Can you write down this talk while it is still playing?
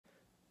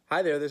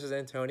Hi there, this is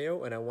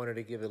Antonio, and I wanted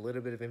to give a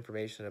little bit of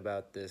information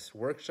about this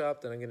workshop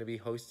that I'm going to be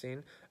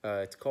hosting.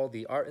 It's called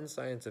The Art and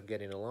Science of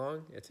Getting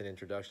Along. It's an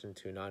introduction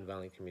to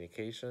nonviolent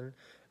communication.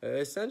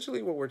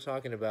 Essentially, what we're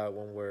talking about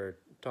when we're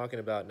talking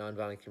about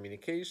nonviolent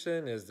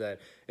communication is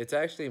that it's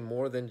actually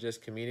more than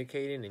just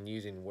communicating and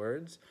using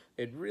words.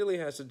 It really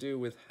has to do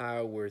with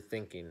how we're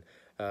thinking.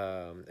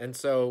 And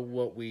so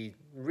what we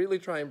really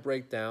try and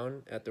break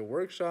down at the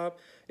workshop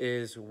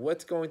is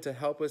what's going to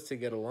help us to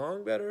get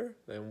along better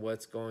and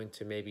what's going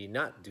to maybe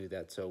not do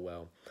that so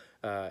well.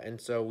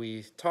 And so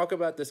we talk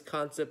about this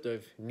concept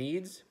of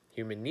needs,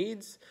 human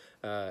needs,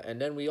 and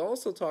then we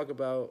also talk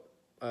about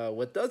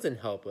what doesn't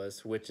help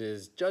us, which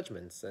is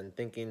judgments and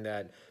thinking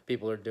that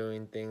people are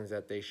doing things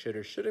that they should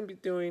or shouldn't be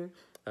doing,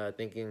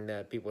 thinking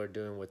that people are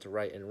doing what's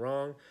right and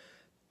wrong.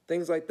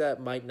 Things like that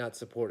might not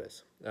support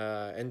us.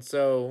 And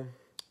so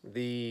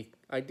the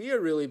idea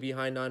really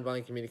behind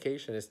nonviolent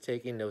communication is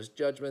taking those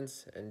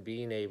judgments and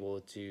being able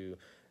to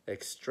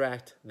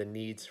extract the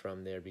needs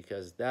from there,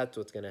 because that's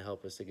what's going to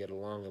help us to get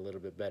along a little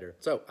bit better.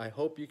 So I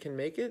hope you can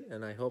make it,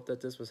 and I hope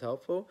that this was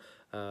helpful.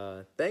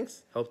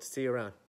 Thanks. Hope to see you around.